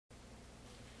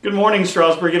Good morning,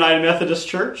 Strasburg United Methodist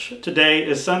Church. Today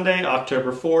is Sunday,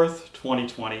 October 4th,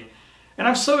 2020. And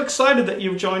I'm so excited that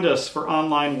you've joined us for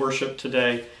online worship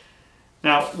today.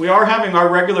 Now, we are having our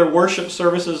regular worship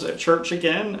services at church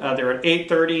again. They're at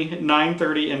 8:30,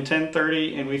 9:30, and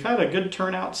 10:30, and we've had a good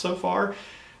turnout so far.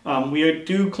 We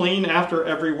do clean after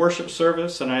every worship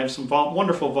service, and I have some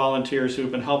wonderful volunteers who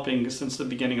have been helping since the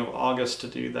beginning of August to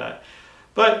do that.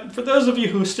 But for those of you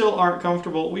who still aren't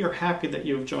comfortable, we are happy that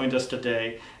you have joined us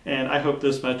today, and I hope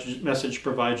this message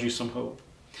provides you some hope.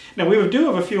 Now, we do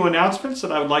have a few announcements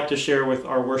that I would like to share with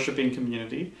our worshiping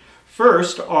community.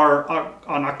 First, on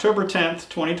October 10th,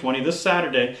 2020, this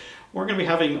Saturday, we're going to be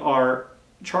having our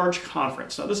Charge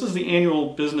Conference. Now, this is the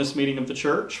annual business meeting of the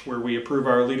church where we approve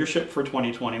our leadership for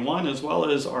 2021 as well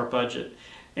as our budget.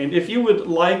 And if you would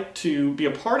like to be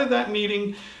a part of that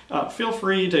meeting, feel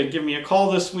free to give me a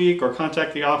call this week or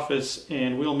contact the office,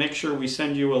 and we'll make sure we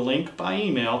send you a link by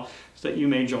email so that you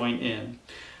may join in.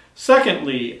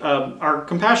 Secondly, our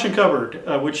Compassion Cupboard,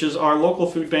 which is our local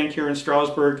food bank here in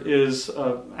Strasburg, is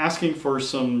asking for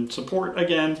some support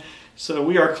again. So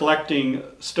we are collecting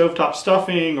stovetop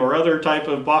stuffing or other type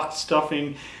of box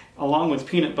stuffing along with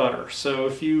peanut butter. So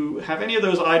if you have any of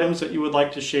those items that you would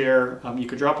like to share, you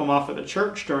could drop them off at the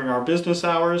church during our business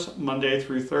hours, Monday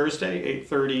through Thursday,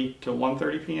 8:30 to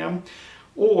 1:30 p.m.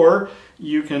 Or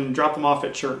you can drop them off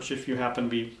at church if you happen to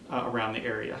be around the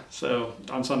area. So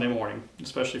on Sunday morning,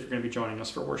 especially if you're going to be joining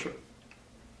us for worship.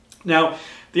 Now,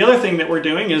 the other thing that we're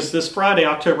doing is this Friday,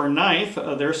 October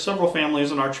 9th, there are several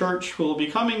families in our church who will be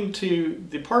coming to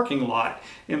the parking lot,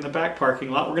 in the back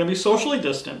parking lot. We're going to be socially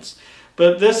distanced.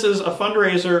 But this is a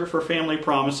fundraiser for Family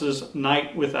Promises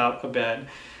Night Without a Bed.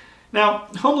 Now,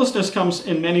 homelessness comes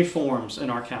in many forms in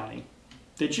our county.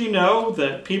 Did you know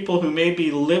that people who may be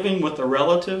living with a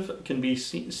relative can be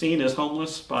seen as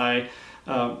homeless by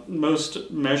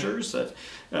most measures?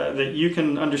 That you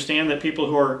can understand that people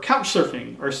who are couch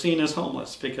surfing are seen as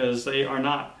homeless because they are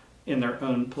not in their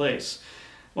own place.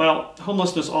 Well,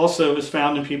 homelessness also is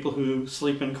found in people who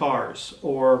sleep in cars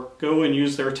or go and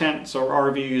use their tents or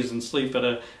RVs and sleep at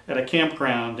a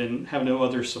campground and have no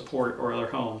other support or other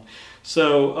home.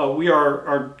 So we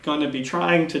are going to be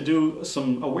trying to do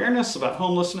some awareness about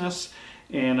homelessness,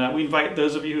 and we invite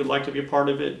those of you who would like to be a part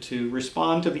of it to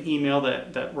respond to the email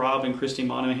that Rob and Christy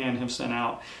Monahan have sent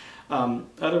out.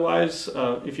 Otherwise,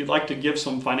 if you'd like to give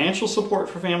some financial support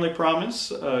for Family Promise,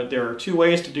 there are two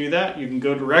ways to do that. You can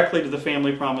go directly to the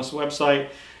Family Promise website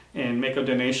and make a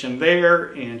donation there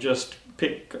and just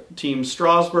pick Team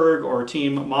Strasburg or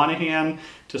Team Monahan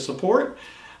to support.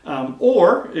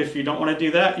 Or if you don't want to do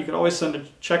that, you can always send a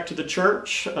check to the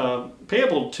church,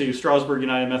 payable to Strasburg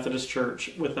United Methodist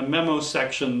Church, with a memo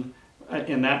section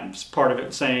in that part of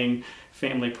it saying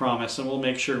Family Promise, and we'll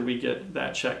make sure we get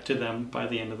that check to them by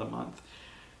the end of the month.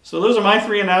 So those are my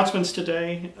three announcements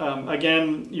today.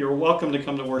 Again, you're welcome to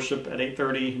come to worship at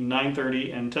 8:30,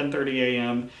 9:30, and 10:30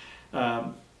 a.m.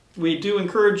 We do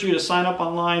encourage you to sign up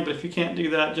online, but if you can't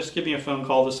do that, just give me a phone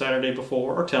call the Saturday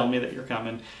before or tell me that you're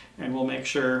coming, and we'll make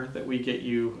sure that we get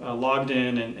you logged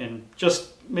in and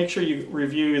just make sure you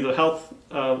review the health,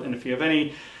 and if you have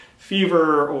any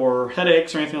fever or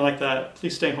headaches or anything like that,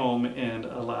 please stay home and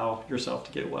allow yourself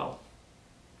to get well.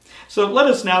 So let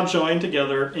us now join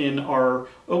together in our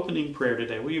opening prayer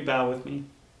today. Will you bow with me?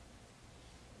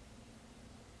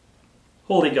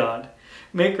 Holy God,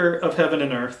 maker of heaven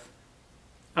and earth,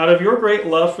 out of your great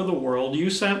love for the world, you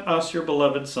sent us your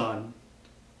beloved Son,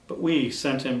 but we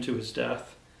sent him to his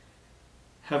death.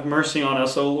 Have mercy on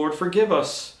us, O Lord, forgive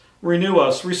us, renew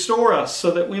us, restore us,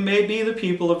 so that we may be the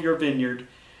people of your vineyard,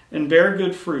 and bear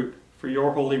good fruit for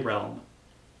your holy realm.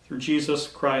 Through Jesus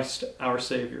Christ, our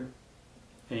Savior.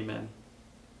 Amen.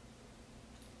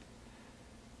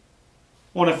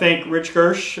 I want to thank Rich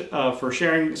Giersch for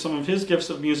sharing some of his gifts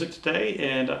of music today,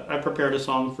 and I prepared a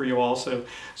song for you also.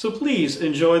 So please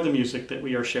enjoy the music that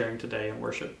we are sharing today in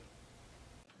worship.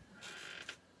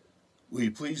 Will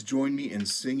you please join me in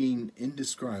singing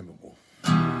Indescribable?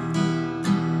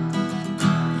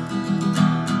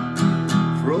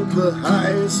 From the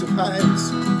highest of heights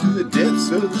to the depths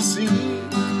of the sea,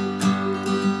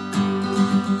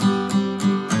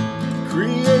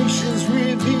 creation's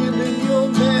revealing your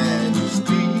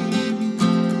majesty.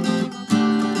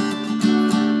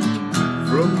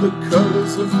 From the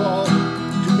colors of fall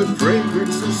to the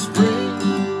fragrance of spring,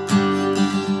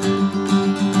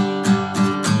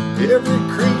 every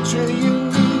creature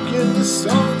unique in the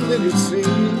song that it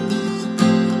sings,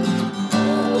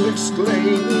 all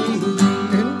exclaiming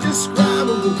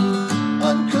indescribable,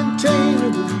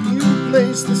 uncontainable. You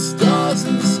place the stars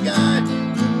in the sky,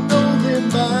 you know them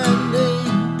by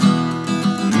name.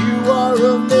 You are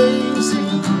amazing.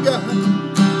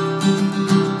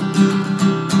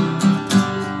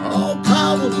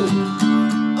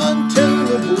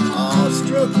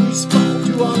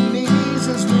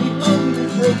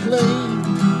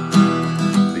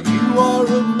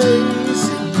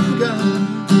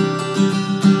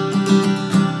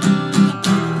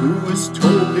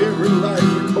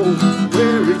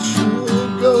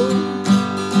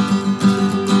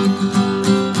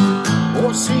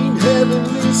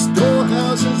 the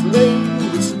storehouse is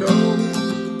laden with snow.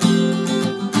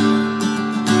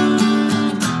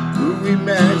 Who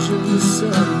imagined the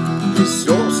sun, his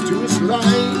source to its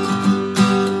light,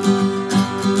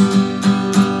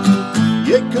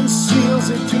 yet conceals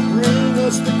it to bring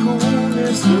us the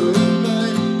coolness of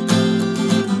night.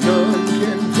 None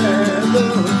can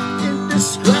fathom,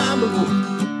 indescribable,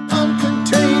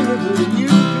 uncontainable.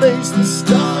 You place the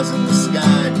stars in the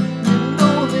sky, you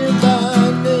know them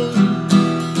by name.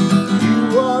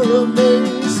 You are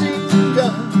amazing,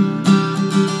 God.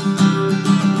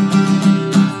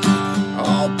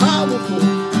 All powerful,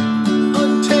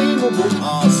 untamable,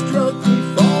 awestruck, we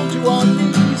fall to our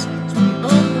knees as we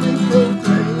humbly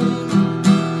proclaim.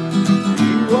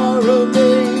 You are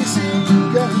amazing,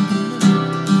 God.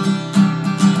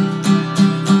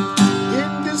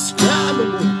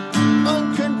 Indescribable,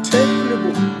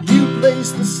 uncontainable, you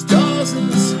place the stars in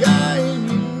the sky and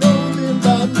you know them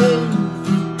by name.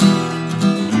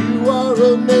 You are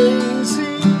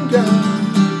amazing, God.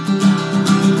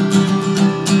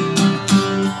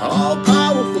 All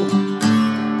powerful,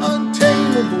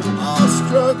 untamable,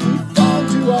 awestruck, we fall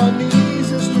to our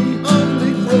knees as we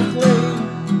humbly proclaim.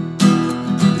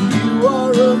 You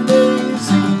are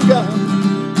amazing, God.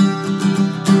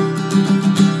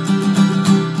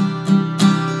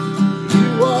 You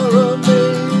are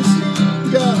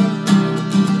amazing, God.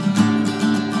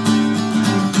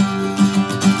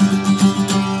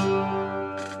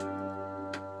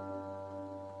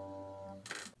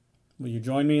 Will you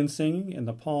join me in singing In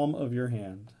the Palm of Your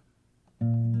Hand?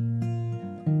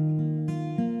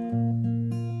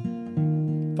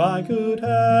 If I could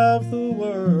have the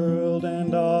world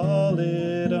and all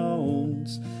it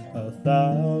owns,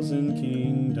 1,000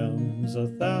 kingdoms,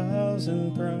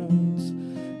 1,000 thrones,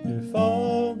 if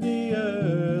all the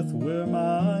earth were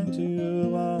mine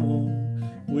to own,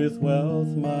 with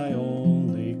wealth my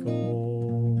only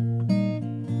goal,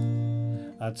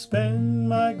 I'd spend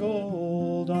my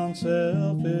gold on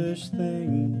selfish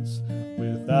things,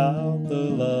 without the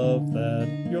love that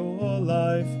your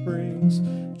life brings.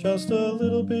 Just a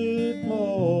little bit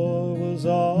more was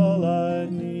all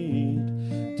I'd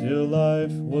need, till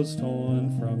life was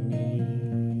torn from me.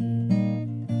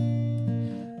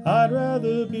 I'd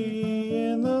rather be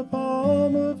in the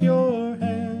palm of your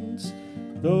hands,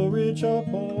 though rich or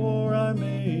poor I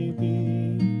may be.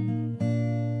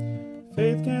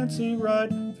 Faith can't see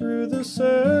right through the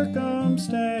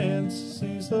circumstance,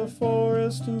 sees the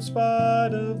forest in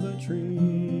spite of the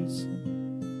trees.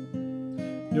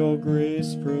 Your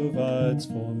grace provides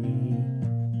for me.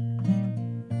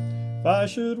 If I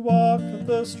should walk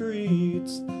the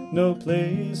streets, no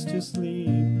place to sleep,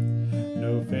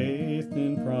 no faith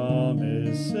in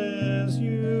promises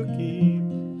you keep,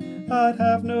 I'd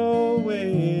have no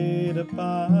way to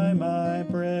buy my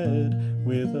bread,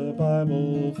 with a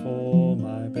Bible for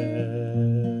my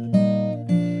bed.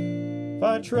 If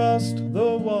I trust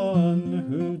the one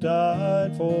who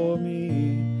died for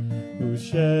me, who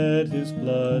shed his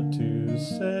blood to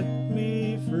set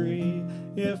me free,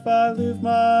 if I live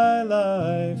my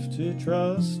life to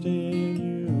trust in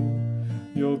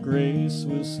you, your grace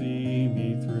will see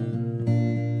me through.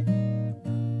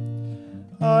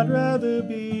 I'd rather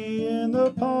be in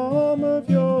the palm of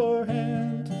your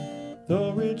hand,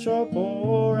 though rich or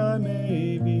poor I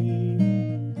may be.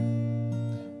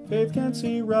 Faith can't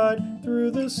see right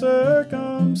through the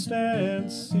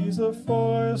circumstance, sees the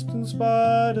forest in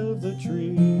spite of the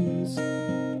trees.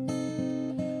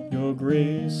 Your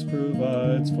grace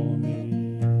provides for me.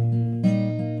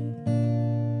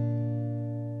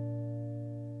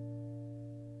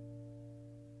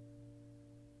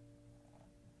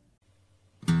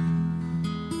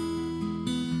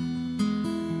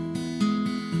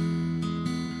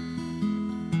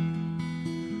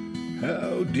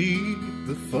 How deep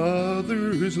the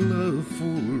Father's love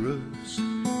for us,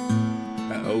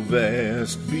 how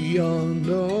vast beyond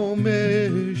all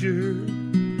measure,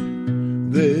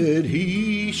 that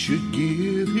he should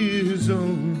give his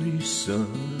only Son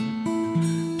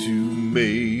to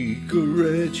make a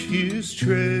wretch his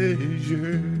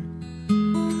treasure.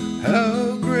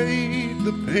 How great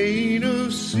the pain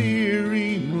of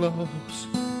searing loss,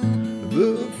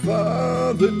 the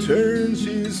Father turns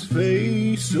his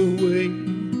face away,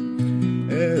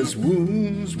 as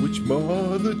wounds which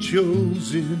mar the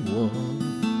chosen one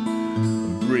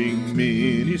bring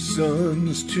many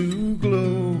sons to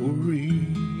glory.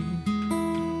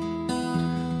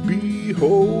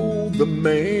 Behold the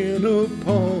man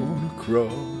upon a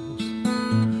cross,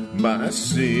 my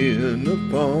sin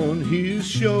upon his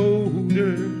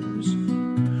shoulders.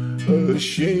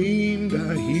 Ashamed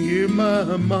I hear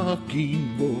my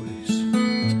mocking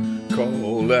voice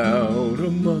call out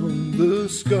among the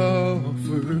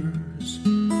scoffers.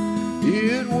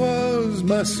 It was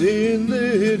my sin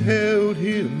that held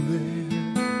him there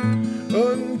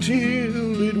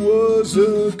until it was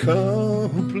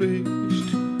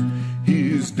accomplished.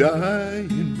 His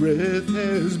dying breath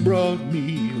has brought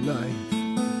me life.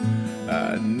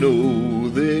 I know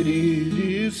that it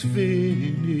is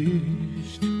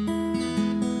finished.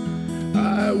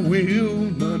 I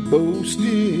will not boast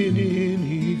in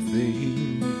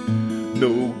anything,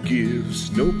 no gifts,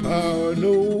 no power,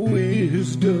 no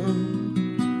wisdom,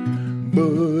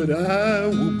 but I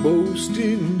will boast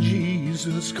in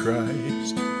Jesus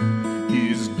Christ,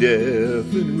 his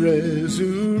death and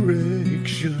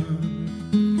resurrection.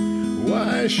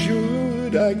 Why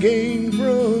should I gain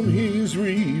from his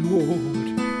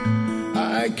reward?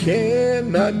 I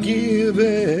cannot give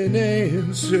an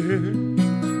answer,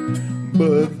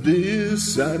 but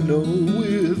this I know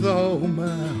with all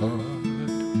my heart: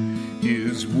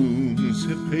 his wounds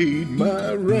have paid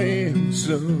my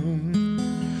ransom.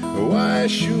 Why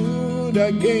should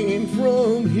I gain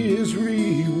from his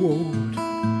reward?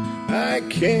 I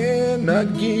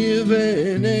cannot give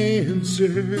an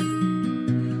answer,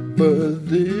 but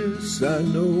this I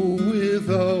know with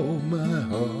all my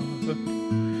heart: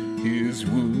 his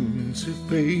wounds have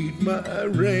paid my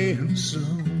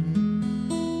ransom.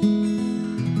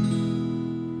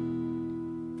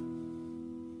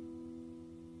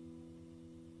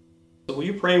 So will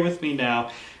you pray with me now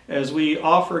as we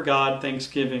offer God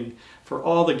thanksgiving for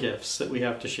all the gifts that we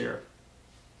have to share?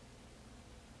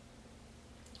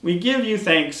 We give you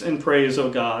thanks and praise, O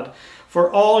God,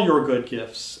 for all your good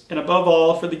gifts, and above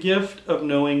all for the gift of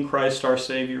knowing Christ our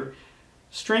Savior.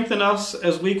 Strengthen us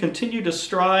as we continue to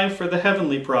strive for the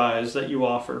heavenly prize that you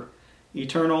offer,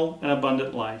 eternal and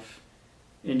abundant life.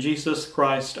 In Jesus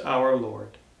Christ our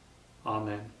Lord.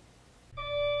 Amen.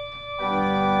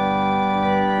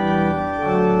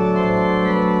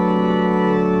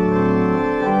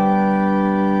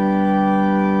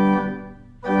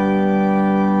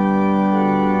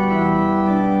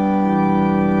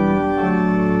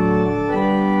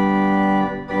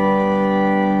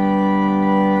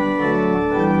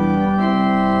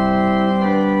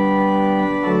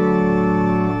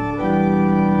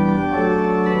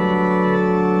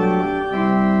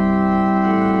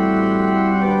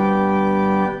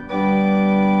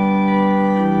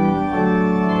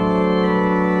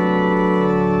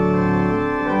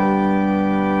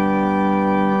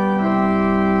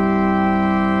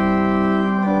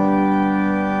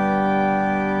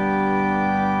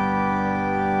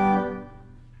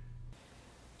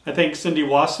 I thank Cindy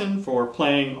Wasson for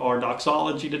playing our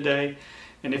Doxology today.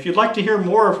 And if you'd like to hear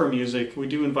more of her music, we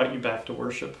do invite you back to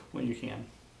worship when you can.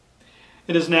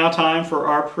 It is now time for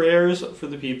our prayers for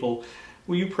the people.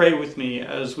 Will you pray with me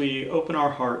as we open our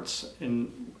hearts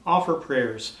and offer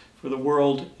prayers for the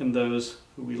world and those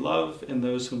who we love and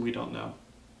those whom we don't know?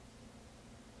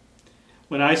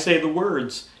 When I say the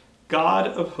words, God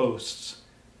of hosts,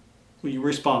 will you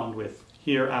respond with,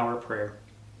 "Hear our prayer"?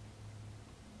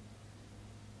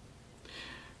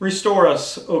 Restore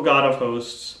us, O God of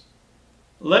hosts.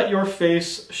 Let your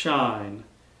face shine,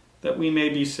 that we may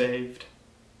be saved.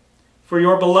 For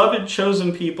your beloved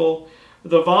chosen people,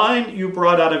 the vine you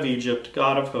brought out of Egypt,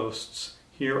 God of hosts,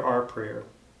 hear our prayer.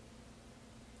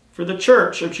 For the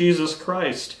church of Jesus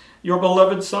Christ, your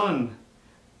beloved Son,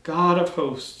 God of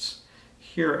hosts,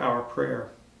 hear our prayer.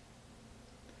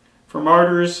 For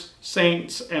martyrs,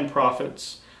 saints, and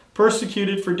prophets,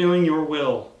 persecuted for doing your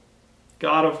will,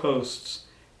 God of hosts,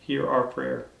 hear our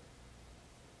prayer.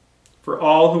 For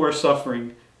all who are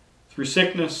suffering through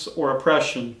sickness or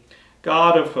oppression,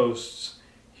 God of hosts,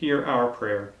 hear our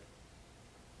prayer.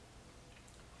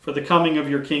 For the coming of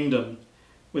your kingdom,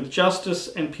 with justice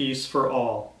and peace for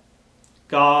all,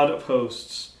 God of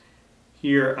hosts,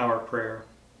 hear our prayer.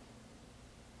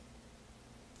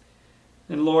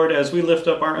 And Lord, as we lift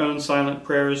up our own silent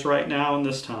prayers right now in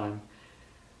this time,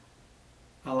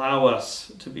 allow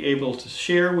us to be able to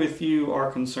share with you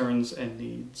our concerns and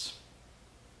needs.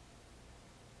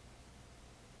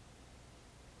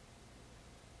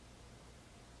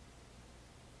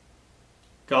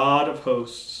 God of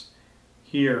hosts,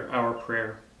 hear our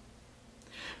prayer.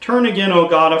 Turn again, O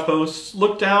God of hosts,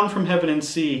 look down from heaven and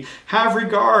see. Have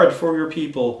regard for your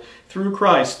people, through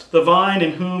Christ, the vine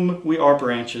in whom we are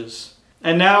branches.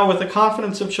 And now, with the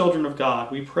confidence of children of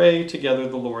God, we pray together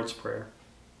the Lord's Prayer.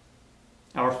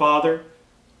 Our Father,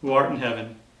 who art in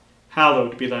heaven,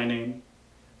 hallowed be thy name.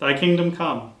 Thy kingdom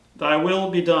come, thy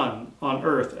will be done, on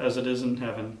earth as it is in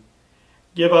heaven.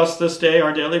 Give us this day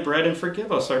our daily bread, and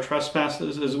forgive us our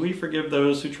trespasses as we forgive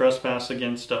those who trespass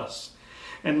against us.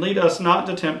 and lead us not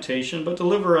into temptation, but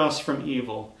deliver us from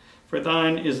evil. For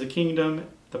thine is the kingdom,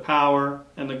 the power,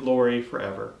 and the glory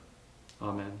forever.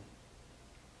 Amen.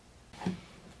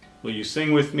 Will you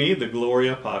sing with me the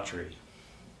Gloria Patri?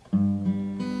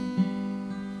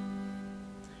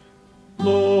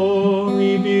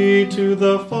 Glory be to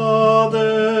the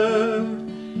Father,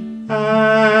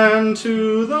 and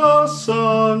to the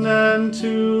Son, and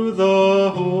to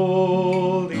the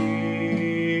Holy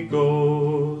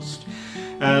Ghost,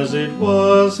 as it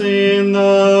was in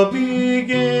the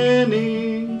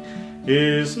beginning,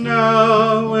 is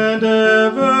now, and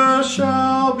ever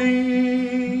shall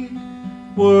be,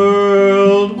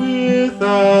 world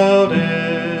without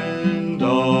end.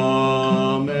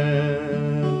 Amen.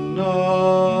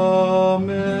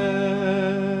 Amen.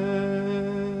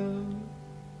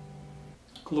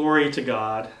 Glory to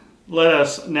God. Let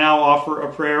us now offer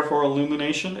a prayer for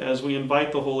illumination as we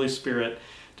invite the Holy Spirit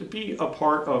to be a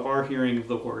part of our hearing of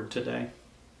the Word today.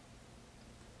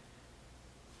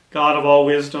 God of all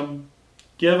wisdom,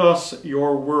 give us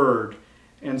your Word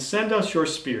and send us your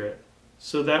Spirit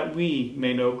so that we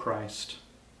may know Christ.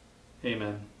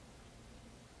 Amen.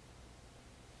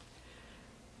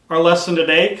 Our lesson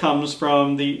today comes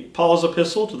from Paul's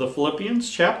epistle to the Philippians,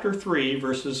 chapter 3,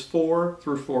 verses 4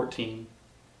 through 14.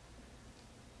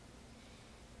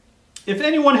 If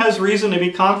anyone has reason to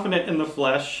be confident in the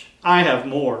flesh, I have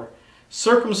more.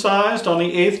 Circumcised on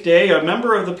the 8th day, a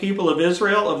member of the people of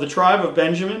Israel, of the tribe of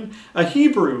Benjamin, a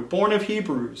Hebrew, born of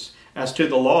Hebrews, as to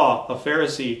the law, a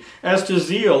Pharisee, as to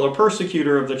zeal, a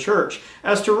persecutor of the church,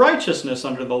 as to righteousness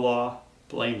under the law,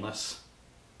 blameless.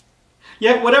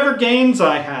 Yet whatever gains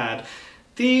I had,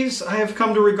 these I have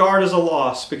come to regard as a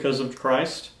loss because of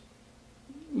Christ.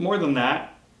 More than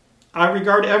that, I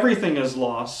regard everything as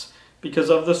loss because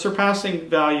of the surpassing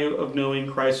value of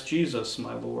knowing Christ Jesus,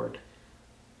 my Lord.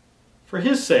 For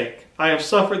his sake, I have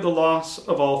suffered the loss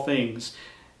of all things,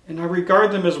 and I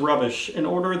regard them as rubbish, in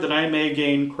order that I may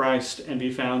gain Christ and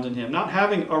be found in him, not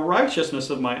having a righteousness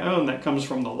of my own that comes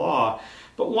from the law,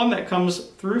 but one that comes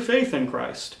through faith in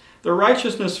Christ, the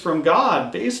righteousness from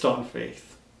God based on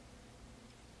faith.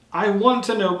 I want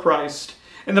to know Christ,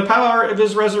 and the power of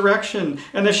his resurrection,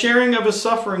 and the sharing of his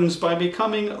sufferings by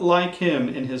becoming like him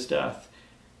in his death,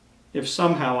 if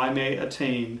somehow I may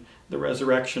attain the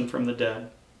resurrection from the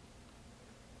dead.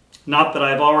 Not that I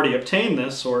have already obtained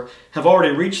this or have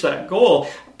already reached that goal,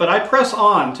 but I press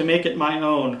on to make it my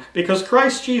own, because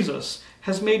Christ Jesus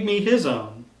has made me his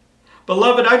own.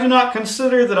 Beloved, I do not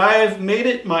consider that I have made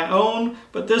it my own,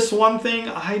 but this one thing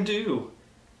I do,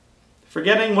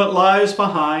 forgetting what lies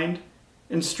behind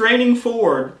and straining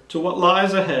forward to what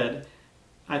lies ahead,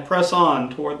 I press on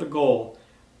toward the goal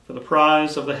for the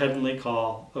prize of the heavenly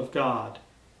call of God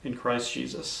in Christ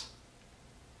Jesus.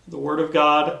 The word of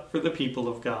God for the people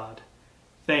of God.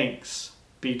 Thanks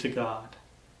be to God.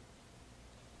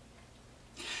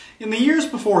 In the years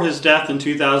before his death in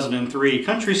 2003,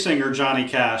 country singer Johnny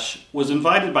Cash was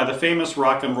invited by the famous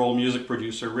rock and roll music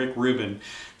producer Rick Rubin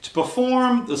to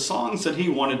perform the songs that he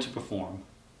wanted to perform.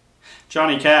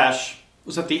 Johnny Cash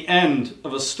was at the end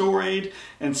of a storied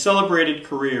and celebrated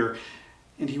career,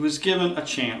 and he was given a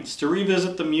chance to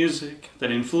revisit the music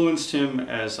that influenced him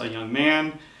as a young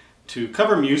man, to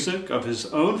cover music of his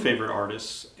own favorite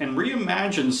artists, and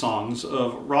reimagine songs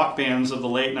of rock bands of the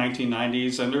late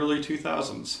 1990s and early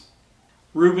 2000s.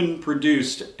 Rubin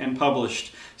produced and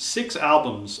published 6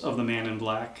 albums of the Man in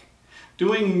Black,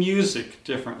 doing music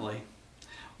differently.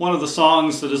 One of the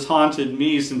songs that has haunted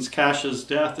me since Cash's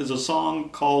death is a song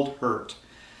called Hurt.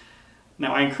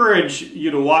 Now, I encourage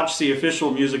you to watch the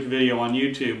official music video on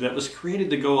YouTube that was created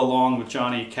to go along with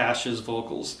Johnny Cash's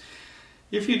vocals.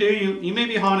 If you do, you may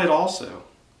be haunted also.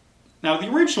 Now, the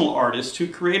original artist who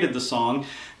created the song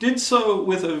did so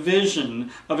with a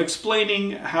vision of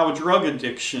explaining how drug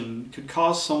addiction could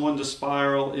cause someone to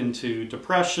spiral into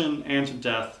depression and to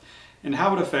death, and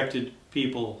how it affected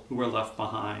people who were left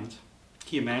behind.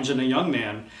 He imagined a young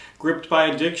man gripped by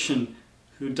addiction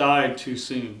who died too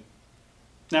soon.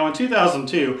 Now, in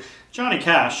 2002, Johnny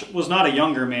Cash was not a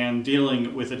younger man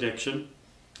dealing with addiction.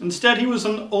 Instead, he was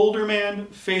an older man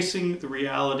facing the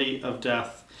reality of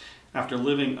death after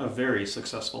living a very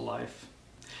successful life.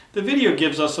 The video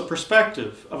gives us a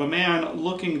perspective of a man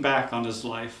looking back on his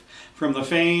life, from the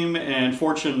fame and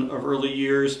fortune of early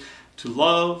years to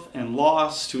love and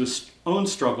loss, to his own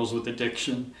struggles with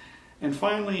addiction, and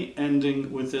finally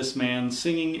ending with this man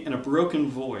singing in a broken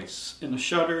voice in a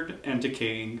shuttered and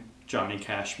decaying Johnny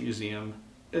Cash Museum.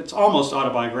 It's almost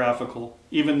autobiographical,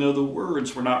 even though the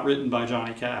words were not written by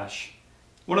Johnny Cash.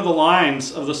 One of the lines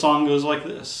of the song goes like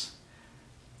this: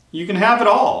 "You can have it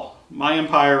all, my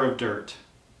empire of dirt.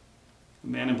 The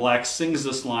man in black sings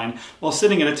this line while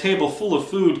sitting at a table full of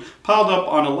food piled up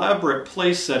on elaborate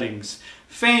place settings.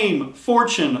 Fame,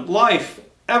 fortune, life,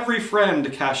 every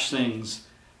friend, Cash sings,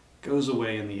 goes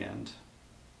away in the end.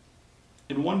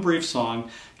 In one brief song,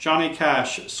 Johnny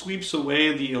Cash sweeps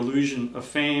away the illusion of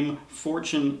fame,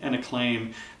 fortune, and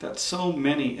acclaim that so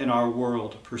many in our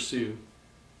world pursue.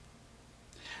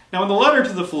 Now, in the letter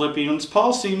to the Philippians,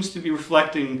 Paul seems to be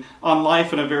reflecting on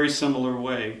life in a very similar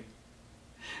way.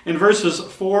 In verses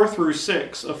 4 through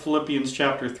 6 of Philippians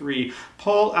chapter 3,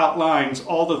 Paul outlines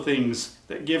all the things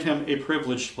that give him a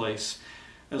privileged place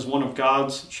as one of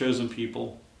God's chosen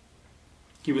people.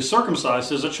 He was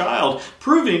circumcised as a child,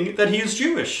 proving that he is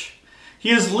Jewish. He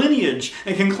has lineage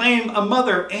and can claim a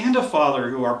mother and a father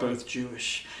who are both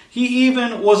Jewish. He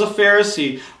even was a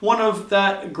Pharisee, one of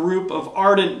that group of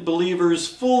ardent believers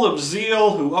full of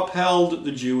zeal who upheld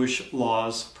the Jewish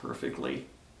laws perfectly.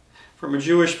 From a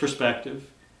Jewish perspective,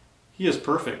 he is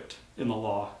perfect in the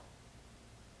law.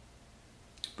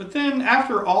 But then,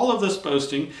 after all of this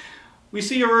boasting, we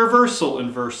see a reversal in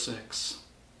verse 6.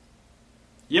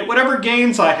 Yet whatever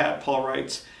gains I had, Paul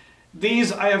writes,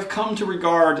 these I have come to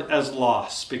regard as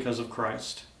loss because of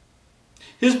Christ.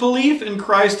 His belief in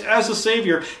Christ as a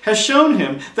Savior has shown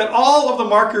him that all of the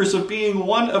markers of being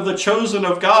one of the chosen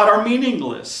of God are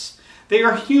meaningless. They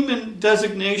are human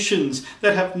designations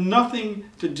that have nothing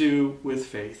to do with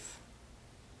faith.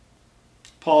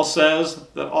 Paul says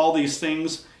that all these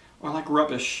things are like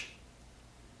rubbish.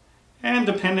 And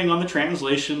depending on the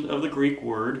translation of the Greek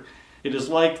word, it is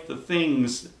like the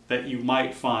things that you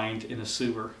might find in a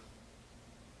sewer.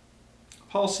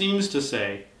 Paul seems to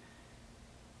say,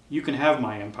 you can have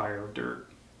my empire of dirt.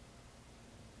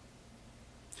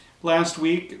 Last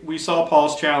week, we saw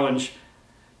Paul's challenge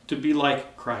to be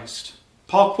like Christ.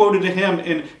 Paul quoted him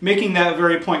in making that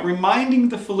very point, reminding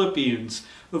the Philippians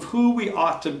of who we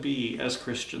ought to be as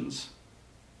Christians.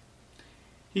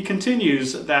 He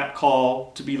continues that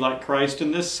call to be like Christ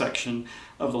in this section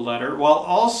of the letter, while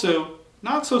also,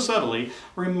 not so subtly,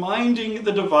 reminding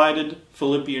the divided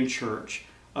Philippian church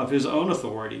of his own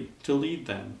authority to lead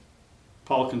them.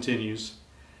 Paul continues,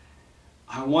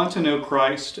 I want to know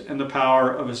Christ and the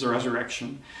power of his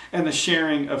resurrection and the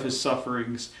sharing of his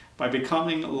sufferings by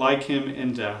becoming like him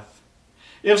in death,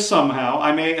 if somehow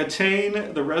I may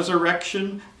attain the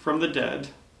resurrection from the dead.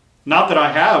 Not that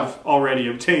I have already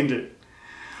obtained it,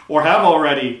 or have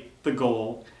already the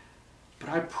goal, but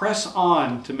I press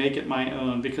on to make it my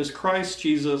own because Christ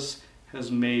Jesus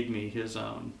has made me his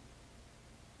own.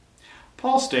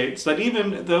 Paul states that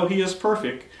even though he is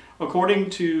perfect, according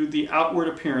to the outward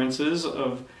appearances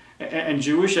of and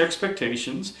Jewish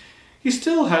expectations, he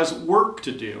still has work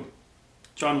to do.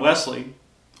 John Wesley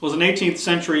was an 18th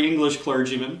century English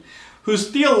clergyman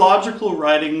whose theological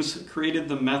writings created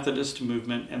the Methodist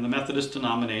movement and the Methodist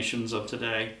denominations of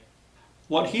today.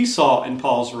 What he saw in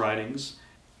Paul's writings,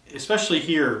 especially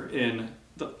here in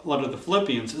the letter to the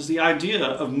Philippians, is the idea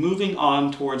of moving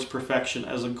on towards perfection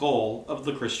as a goal of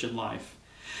the Christian life.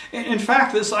 In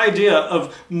fact, this idea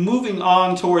of moving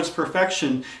on towards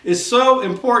perfection is so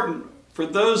important for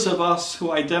those of us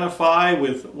who identify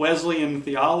with Wesleyan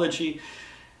theology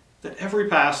that every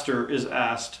pastor is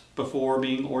asked before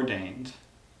being ordained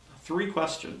 3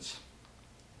 questions.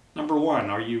 Number 1,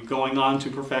 are you going on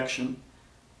to perfection?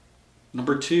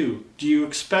 Number 2, do you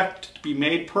expect to be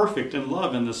made perfect in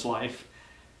love in this life?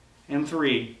 And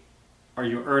 3, are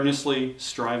you earnestly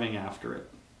striving after it?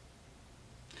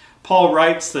 Paul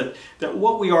writes that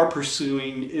what we are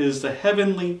pursuing is the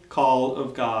heavenly call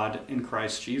of God in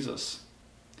Christ Jesus.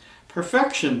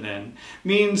 Perfection, then,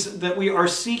 means that we are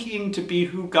seeking to be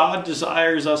who God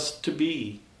desires us to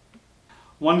be.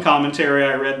 One commentary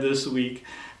I read this week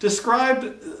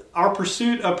described our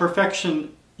pursuit of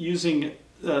perfection using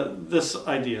this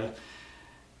idea.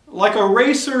 Like a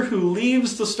racer who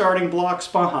leaves the starting blocks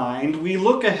behind, we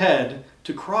look ahead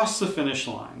to cross the finish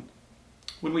line.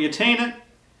 When we attain it,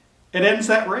 it ends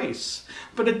that race.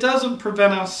 But it doesn't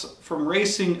prevent us from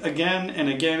racing again and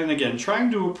again and again,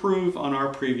 trying to improve on our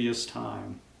previous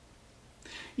time.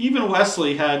 Even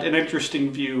Wesley had an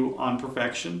interesting view on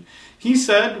perfection. He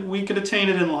said we could attain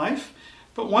it in life,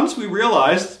 but once we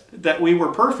realized that we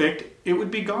were perfect, it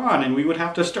would be gone and we would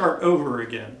have to start over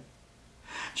again.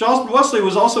 John Wesley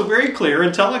was also very clear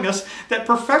in telling us that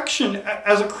perfection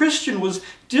as a Christian was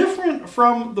different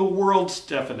from the world's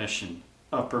definition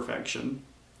of perfection.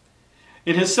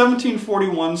 In his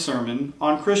 1741 sermon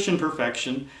on Christian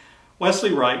perfection,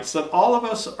 Wesley writes that all of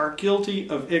us are guilty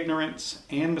of ignorance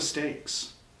and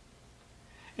mistakes.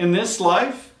 In this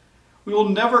life, we will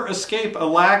never escape a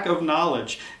lack of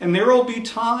knowledge, and there will be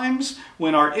times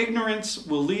when our ignorance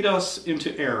will lead us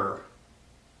into error.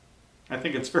 I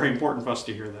think it's very important for us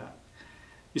to hear that.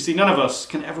 You see, none of us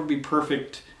can ever be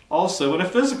perfect also in a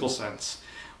physical sense.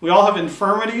 We all have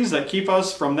infirmities that keep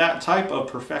us from that type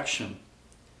of perfection.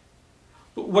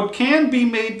 But what can be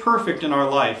made perfect in our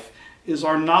life is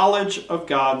our knowledge of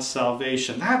God's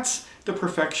salvation. That's the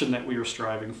perfection that we are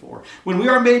striving for. When we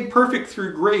are made perfect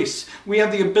through grace, we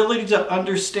have the ability to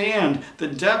understand the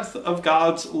depth of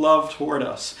God's love toward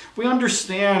us. We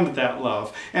understand that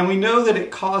love, and we know that it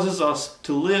causes us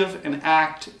to live and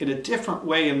act in a different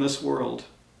way in this world.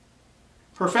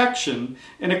 Perfection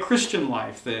in a Christian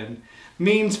life, then,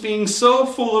 means being so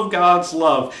full of God's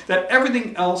love that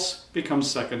everything else becomes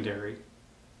secondary.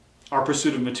 Our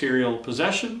pursuit of material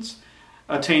possessions,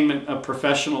 attainment of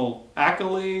professional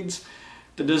accolades,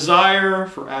 the desire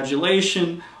for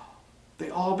adulation, they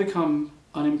all become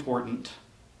unimportant.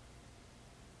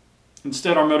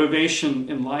 Instead, our motivation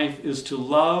in life is to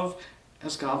love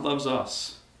as God loves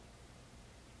us.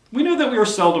 We know that we are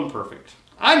seldom perfect.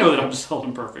 I know that I'm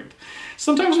seldom perfect.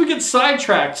 Sometimes we get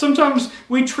sidetracked. Sometimes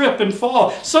we trip and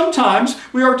fall. Sometimes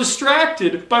we are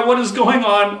distracted by what is going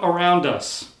on around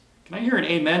us. Can I hear an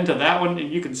amen to that one?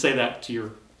 And you can say that to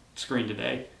your screen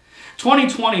today.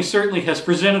 2020 certainly has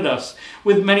presented us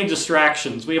with many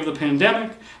distractions. We have the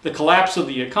pandemic, the collapse of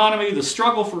the economy, the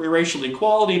struggle for racial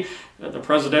equality, the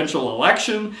presidential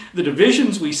election, the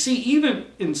divisions we see even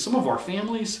in some of our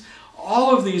families.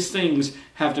 All of these things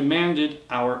have demanded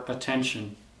our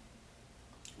attention.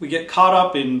 We get caught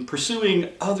up in pursuing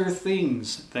other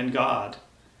things than God,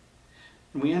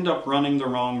 and we end up running the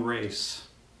wrong race.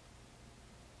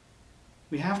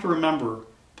 We have to remember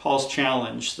Paul's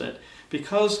challenge that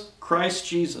because Christ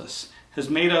Jesus has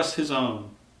made us his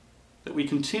own, that we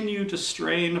continue to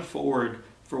strain forward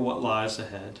for what lies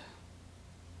ahead.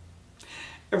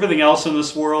 Everything else in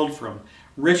this world, from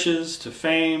riches to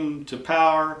fame to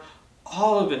power,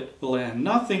 all of it will end.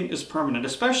 Nothing is permanent,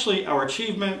 especially our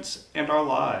achievements and our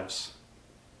lives.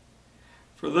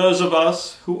 For those of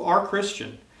us who are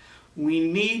Christian, we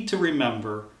need to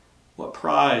remember what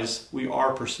prize we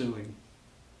are pursuing.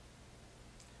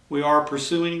 We are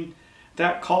pursuing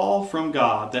that call from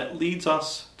God that leads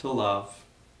us to love.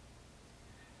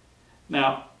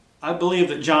 Now, I believe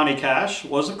that Johnny Cash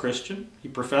was a Christian. He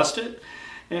professed it.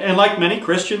 And like many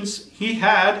Christians, he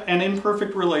had an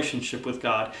imperfect relationship with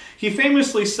God. He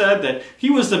famously said that he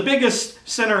was the biggest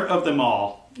sinner of them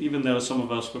all, even though some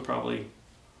of us would probably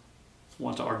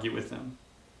want to argue with him.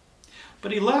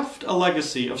 But he left a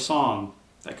legacy of song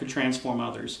that could transform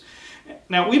others.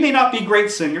 Now, we may not be great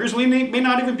singers, we may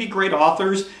not even be great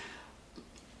authors.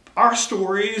 Our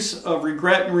stories of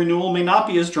regret and renewal may not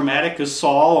be as dramatic as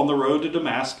Saul on the road to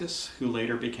Damascus, who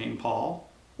later became Paul,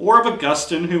 or of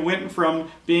Augustine, who went from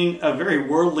being a very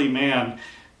worldly man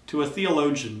to a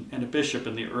theologian and a bishop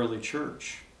in the early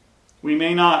church. We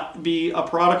may not be a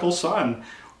prodigal son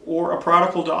or a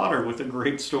prodigal daughter with a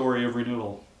great story of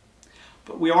renewal.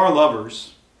 But we are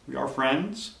lovers, we are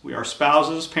friends, we are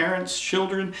spouses, parents,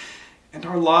 children, and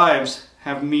our lives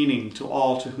have meaning to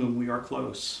all to whom we are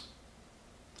close.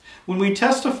 When we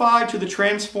testify to the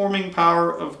transforming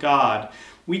power of God,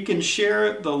 we can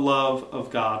share the love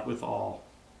of God with all.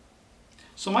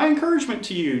 So my encouragement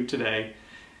to you today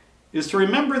is to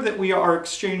remember that we are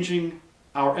exchanging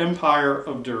our empire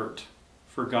of dirt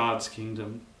for God's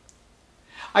kingdom.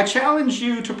 I challenge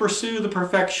you to pursue the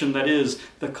perfection that is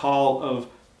the call of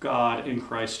God in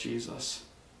Christ Jesus.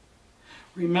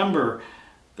 Remember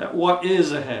that what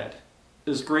is ahead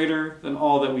is greater than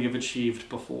all that we have achieved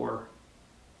before.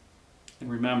 And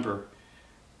remember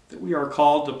that we are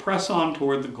called to press on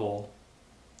toward the goal.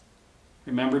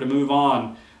 Remember to move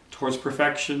on towards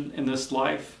perfection in this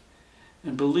life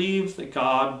and believe that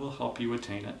God will help you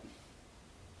attain it.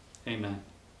 Amen.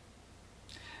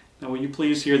 Now will you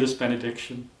please hear this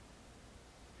benediction?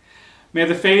 May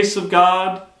the face of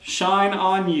God shine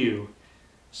on you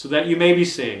so that you may be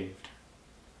saved.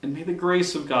 And may the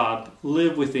grace of God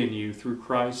live within you through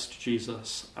Christ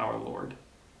Jesus our Lord.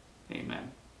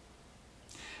 Amen.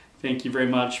 Thank you very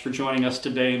much for joining us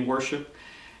today in worship.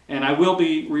 And I will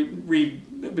be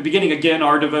beginning again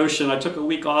our devotion. I took a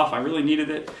week off. I really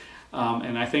needed it.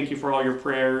 And I thank you for all your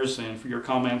prayers and for your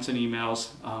comments and emails.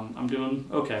 I'm doing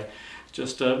okay.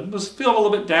 Just was feeling a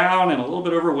little bit down and a little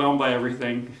bit overwhelmed by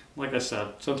everything. Like I said,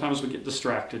 sometimes we get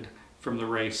distracted from the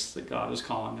race that God is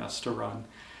calling us to run.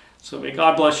 So may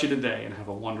God bless you today and have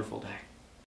a wonderful day.